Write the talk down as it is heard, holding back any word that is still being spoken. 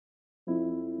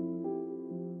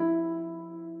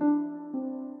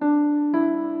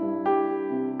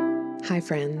Hi,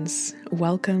 friends.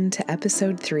 Welcome to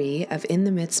episode 3 of In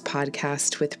the Midst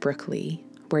podcast with Brooke Lee,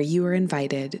 where you are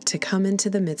invited to come into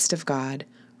the midst of God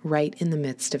right in the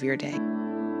midst of your day.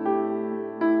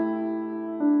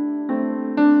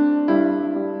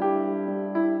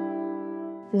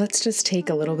 Let's just take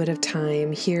a little bit of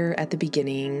time here at the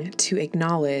beginning to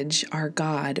acknowledge our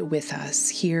God with us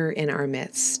here in our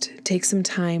midst. Take some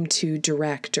time to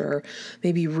direct or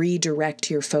maybe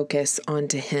redirect your focus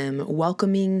onto Him,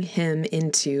 welcoming Him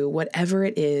into whatever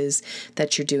it is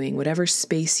that you're doing, whatever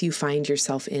space you find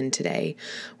yourself in today,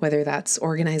 whether that's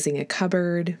organizing a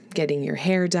cupboard, getting your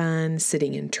hair done,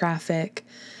 sitting in traffic.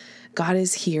 God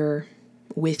is here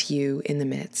with you in the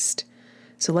midst.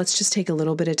 So let's just take a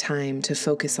little bit of time to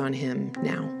focus on Him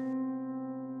now.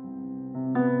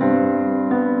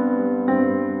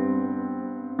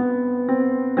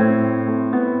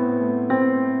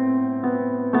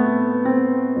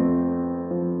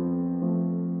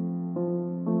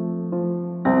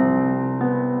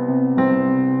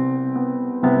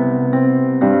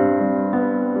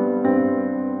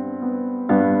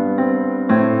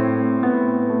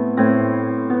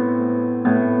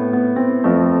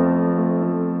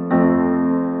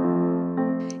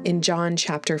 In John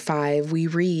chapter 5, we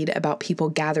read about people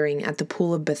gathering at the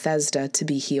pool of Bethesda to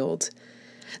be healed.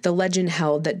 The legend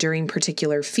held that during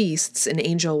particular feasts, an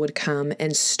angel would come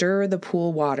and stir the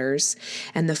pool waters,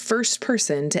 and the first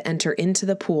person to enter into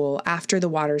the pool after the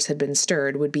waters had been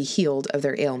stirred would be healed of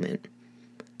their ailment.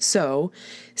 So,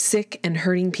 sick and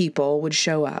hurting people would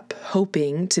show up,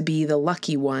 hoping to be the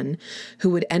lucky one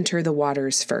who would enter the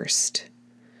waters first.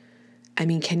 I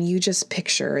mean, can you just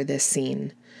picture this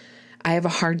scene? I have a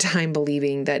hard time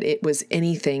believing that it was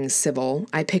anything civil.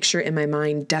 I picture in my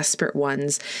mind desperate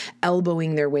ones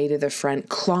elbowing their way to the front,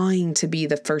 clawing to be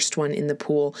the first one in the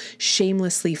pool,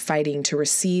 shamelessly fighting to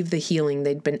receive the healing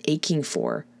they'd been aching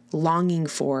for, longing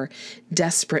for,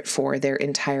 desperate for their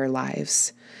entire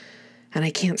lives. And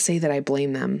I can't say that I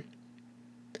blame them.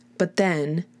 But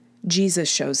then Jesus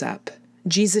shows up.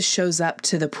 Jesus shows up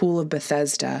to the pool of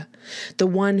Bethesda, the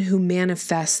one who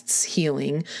manifests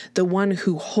healing, the one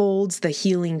who holds the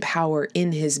healing power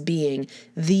in his being,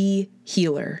 the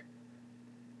healer.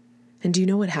 And do you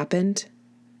know what happened?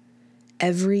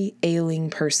 Every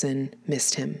ailing person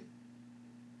missed him.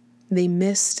 They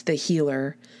missed the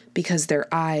healer because their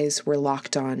eyes were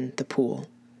locked on the pool.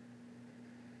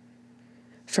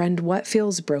 Friend, what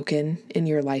feels broken in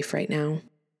your life right now?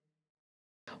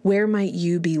 Where might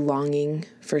you be longing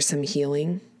for some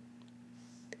healing?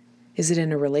 Is it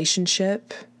in a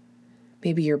relationship?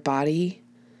 Maybe your body?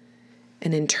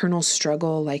 An internal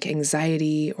struggle like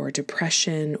anxiety or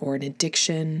depression or an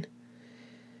addiction?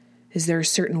 Is there a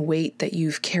certain weight that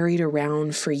you've carried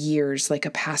around for years, like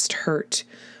a past hurt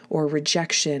or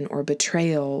rejection or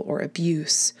betrayal or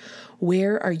abuse?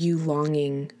 Where are you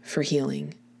longing for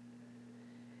healing?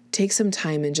 Take some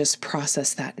time and just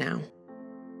process that now.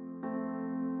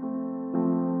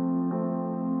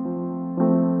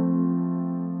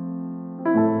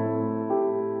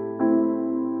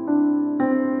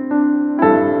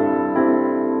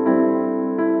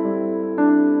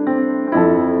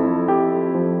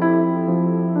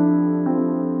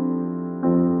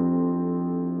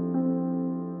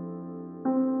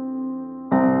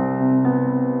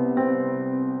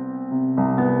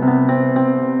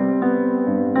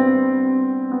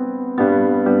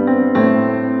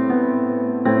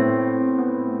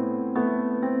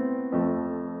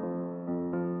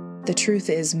 The truth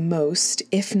is most,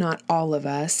 if not all of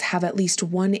us, have at least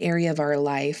one area of our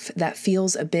life that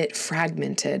feels a bit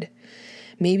fragmented.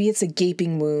 Maybe it's a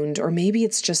gaping wound, or maybe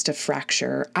it's just a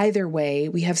fracture. Either way,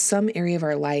 we have some area of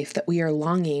our life that we are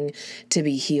longing to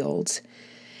be healed.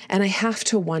 And I have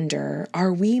to wonder,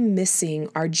 are we missing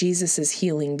our Jesus's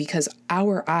healing because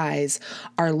our eyes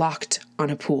are locked on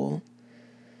a pool?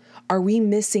 Are we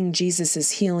missing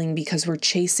Jesus's healing because we're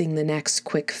chasing the next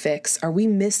quick fix? Are we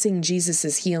missing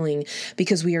Jesus's healing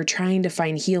because we are trying to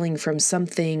find healing from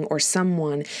something or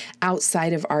someone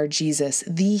outside of our Jesus,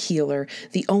 the healer,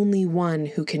 the only one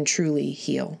who can truly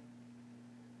heal?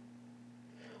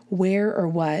 Where or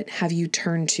what have you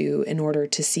turned to in order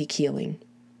to seek healing?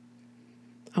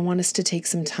 I want us to take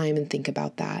some time and think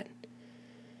about that.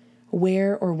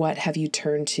 Where or what have you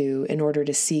turned to in order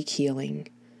to seek healing?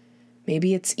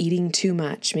 Maybe it's eating too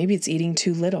much. Maybe it's eating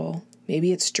too little.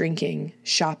 Maybe it's drinking,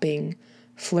 shopping,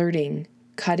 flirting,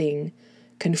 cutting,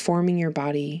 conforming your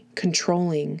body,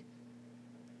 controlling.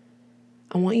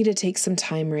 I want you to take some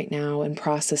time right now and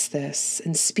process this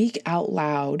and speak out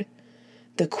loud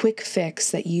the quick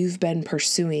fix that you've been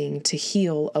pursuing to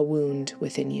heal a wound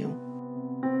within you.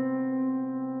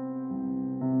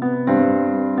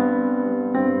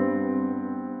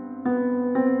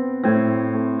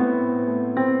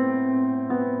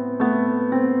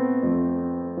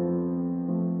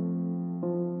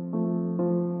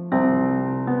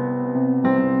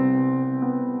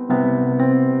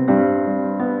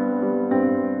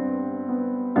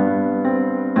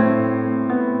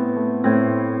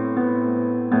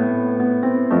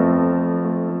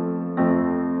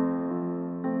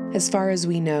 As far as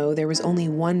we know, there was only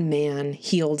one man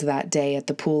healed that day at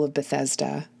the pool of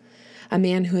Bethesda, a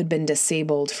man who had been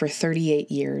disabled for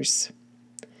 38 years.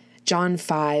 John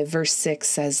 5, verse 6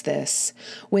 says this: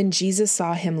 "When Jesus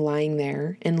saw him lying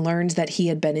there and learned that he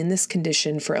had been in this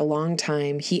condition for a long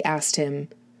time, he asked him,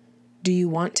 'Do you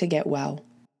want to get well?'"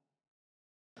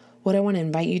 What I want to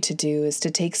invite you to do is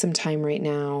to take some time right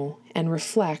now and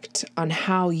reflect on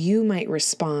how you might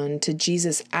respond to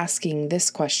Jesus asking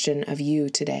this question of you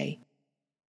today.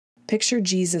 Picture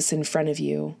Jesus in front of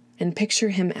you and picture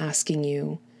him asking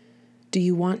you, "Do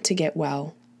you want to get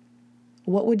well?"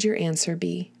 What would your answer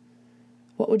be?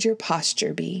 What would your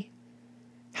posture be?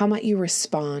 How might you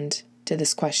respond to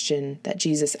this question that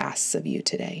Jesus asks of you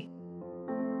today?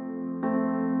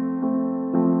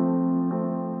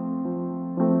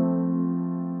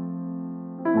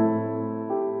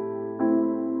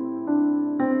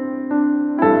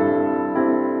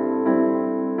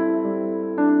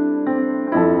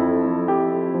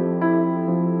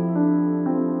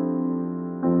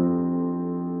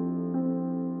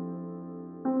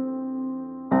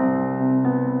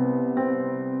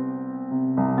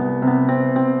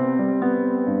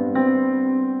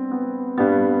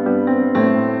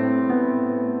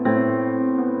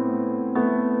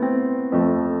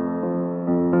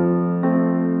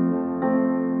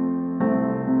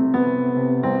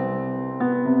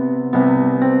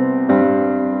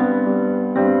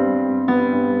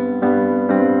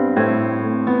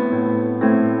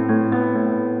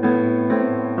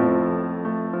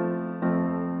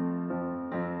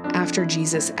 After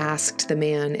Jesus asked the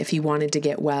man if he wanted to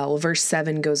get well, verse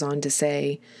 7 goes on to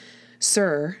say,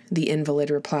 "Sir," the invalid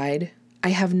replied, "I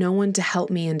have no one to help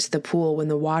me into the pool when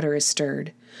the water is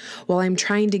stirred. While I'm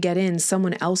trying to get in,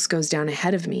 someone else goes down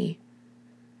ahead of me."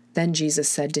 Then Jesus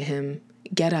said to him,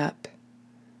 "Get up,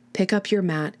 pick up your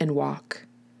mat and walk."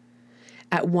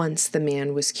 At once the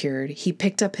man was cured. He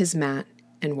picked up his mat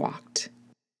and walked.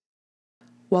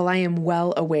 While I am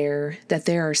well aware that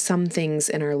there are some things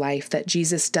in our life that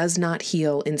Jesus does not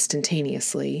heal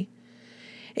instantaneously,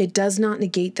 it does not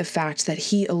negate the fact that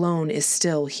he alone is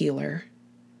still healer,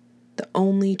 the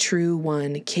only true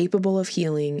one capable of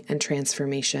healing and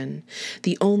transformation,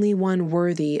 the only one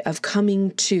worthy of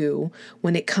coming to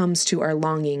when it comes to our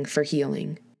longing for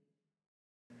healing.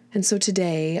 And so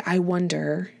today, I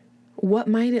wonder, what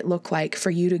might it look like for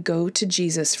you to go to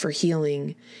Jesus for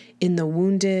healing in the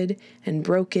wounded and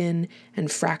broken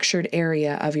and fractured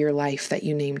area of your life that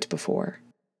you named before?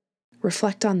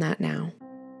 Reflect on that now.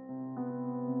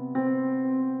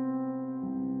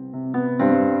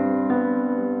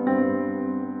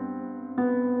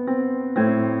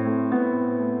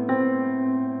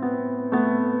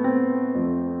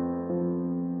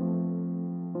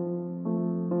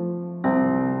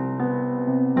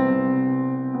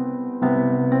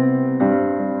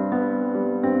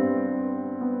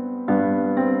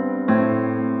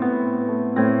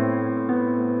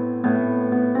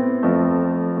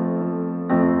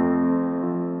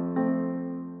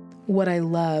 What I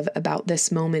love about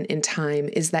this moment in time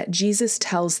is that Jesus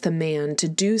tells the man to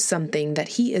do something that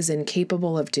he is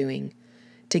incapable of doing,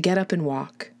 to get up and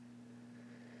walk.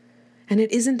 And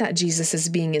it isn't that Jesus is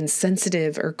being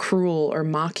insensitive or cruel or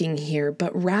mocking here,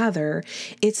 but rather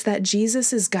it's that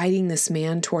Jesus is guiding this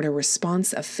man toward a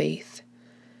response of faith.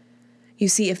 You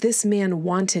see, if this man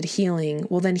wanted healing,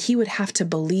 well, then he would have to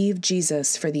believe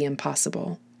Jesus for the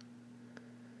impossible.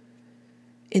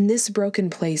 In this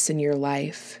broken place in your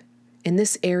life, in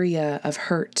this area of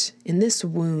hurt, in this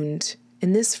wound,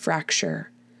 in this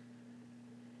fracture,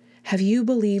 have you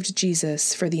believed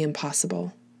Jesus for the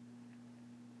impossible?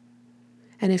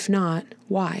 And if not,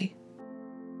 why?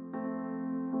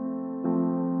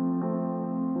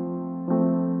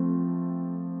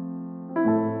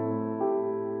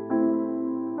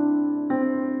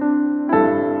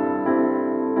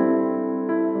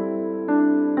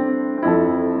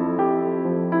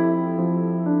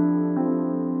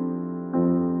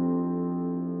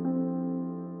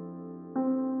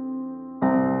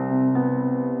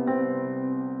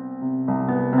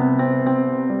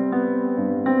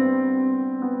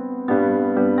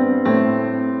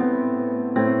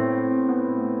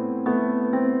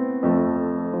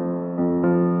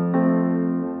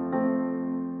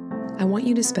 I want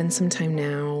you to spend some time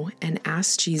now and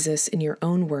ask Jesus in your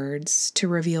own words to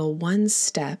reveal one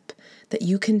step that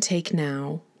you can take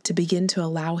now to begin to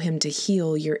allow him to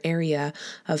heal your area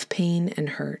of pain and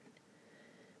hurt.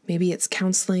 Maybe it's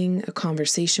counseling, a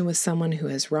conversation with someone who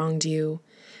has wronged you.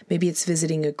 Maybe it's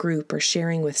visiting a group or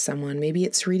sharing with someone. Maybe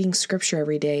it's reading scripture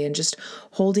every day and just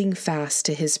holding fast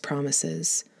to his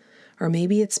promises. Or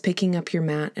maybe it's picking up your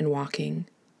mat and walking.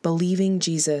 believing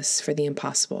Jesus for the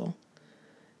impossible.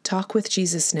 Talk with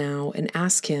Jesus now and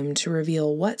ask him to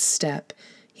reveal what step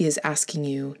he is asking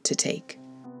you to take.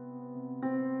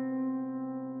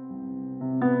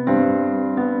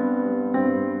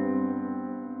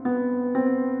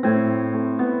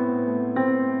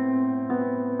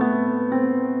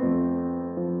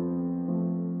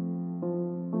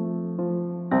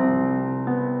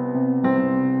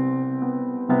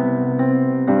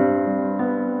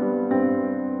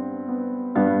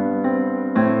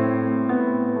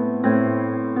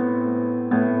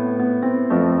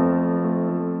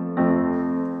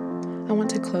 I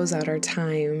want to close out our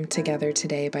time together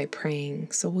today by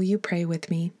praying. So will you pray with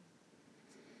me?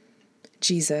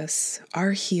 Jesus,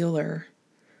 our healer,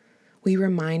 we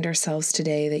remind ourselves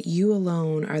today that you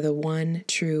alone are the one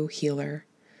true healer.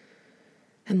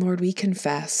 And Lord, we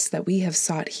confess that we have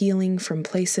sought healing from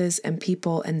places and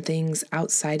people and things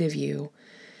outside of you.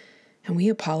 And we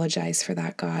apologize for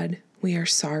that, God. We are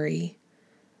sorry.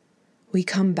 We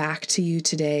come back to you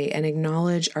today and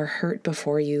acknowledge our hurt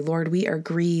before you. Lord, we are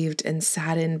grieved and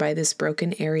saddened by this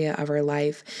broken area of our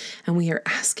life, and we are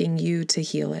asking you to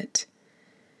heal it.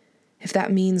 If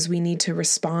that means we need to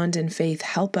respond in faith,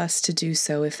 help us to do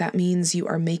so. If that means you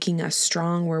are making us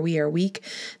strong where we are weak,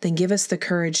 then give us the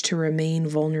courage to remain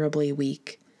vulnerably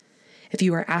weak. If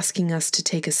you are asking us to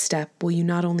take a step, will you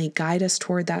not only guide us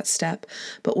toward that step,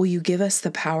 but will you give us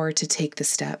the power to take the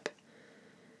step?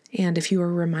 And if you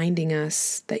are reminding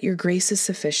us that your grace is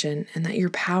sufficient and that your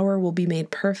power will be made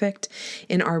perfect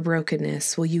in our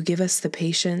brokenness, will you give us the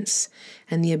patience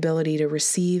and the ability to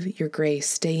receive your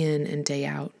grace day in and day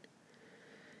out?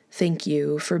 Thank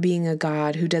you for being a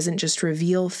God who doesn't just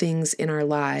reveal things in our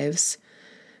lives,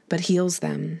 but heals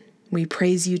them. We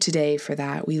praise you today for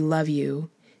that. We love you.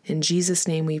 In Jesus'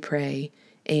 name we pray.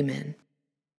 Amen.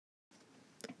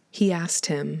 He asked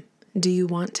him, "Do you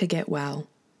want to get well?"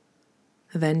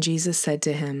 Then Jesus said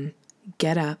to him,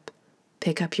 "Get up,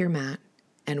 pick up your mat,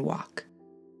 and walk."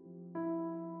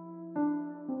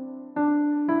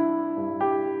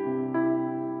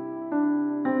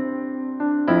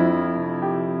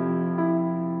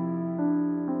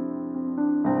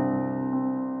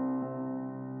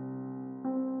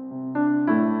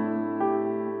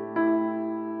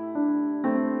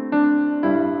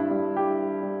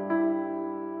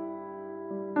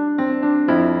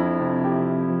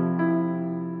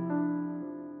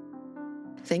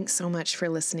 Thanks so much for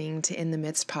listening to In the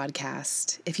Midst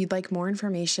podcast. If you'd like more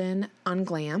information on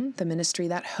GLAM, the ministry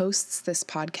that hosts this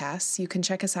podcast, you can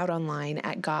check us out online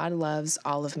at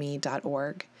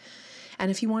godlovesallofme.org. And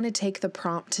if you want to take the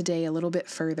prompt today a little bit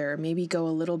further, maybe go a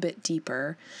little bit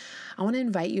deeper, I want to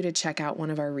invite you to check out one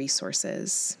of our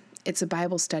resources. It's a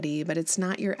Bible study, but it's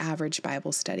not your average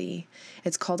Bible study.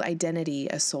 It's called Identity,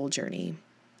 A Soul Journey.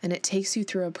 And it takes you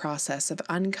through a process of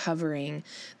uncovering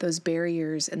those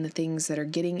barriers and the things that are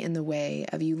getting in the way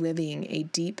of you living a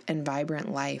deep and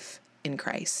vibrant life in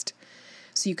Christ.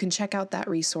 So you can check out that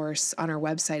resource on our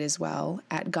website as well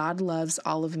at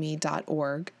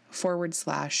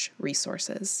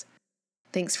godlovesallofme.org/resources.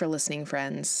 Thanks for listening,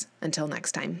 friends. Until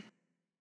next time.